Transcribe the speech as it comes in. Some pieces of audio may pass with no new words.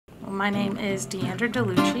My name is Diandra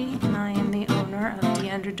Dellucci, and I am the owner of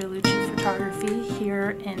Diandra Dellucci Photography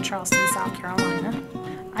here in Charleston, South Carolina.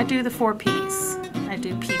 I do the 4 Ps. I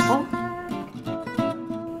do people,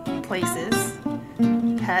 places,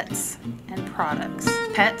 pets, and products.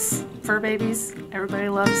 Pets, fur babies. Everybody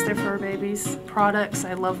loves their fur babies. Products,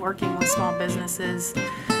 I love working with small businesses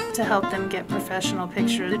to help them get professional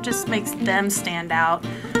pictures. It just makes them stand out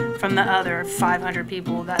from the other 500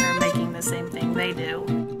 people that are making the same thing they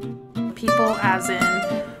do. People as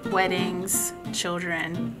in weddings,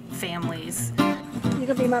 children, families. You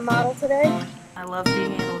gonna be my model today? I love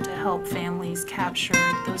being able to help families capture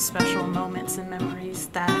those special moments and memories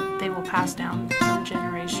that they will pass down from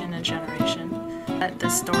generation to generation. Let the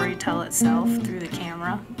story tell itself through the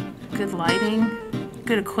camera. Good lighting,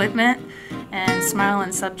 good equipment, and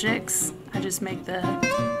smiling subjects. I just make the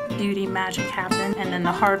beauty magic happen, and then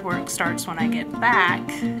the hard work starts when I get back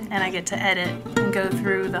and I get to edit and go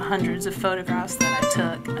through the hundreds of photographs that I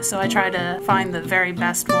took. So I try to find the very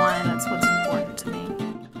best one. That's what's important to me.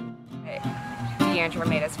 Diandra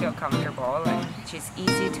made us feel comfortable, and she's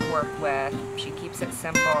easy to work with. She keeps it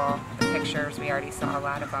simple. The pictures, we already saw a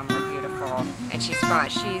lot of them, are beautiful. And she's fun.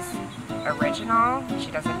 She's original.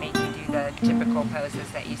 She doesn't make you do the typical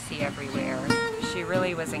poses that you see everywhere. She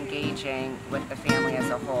really was engaging with the family as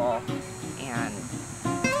a whole and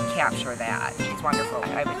capture that. She's wonderful.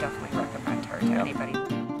 I would definitely recommend her to anybody.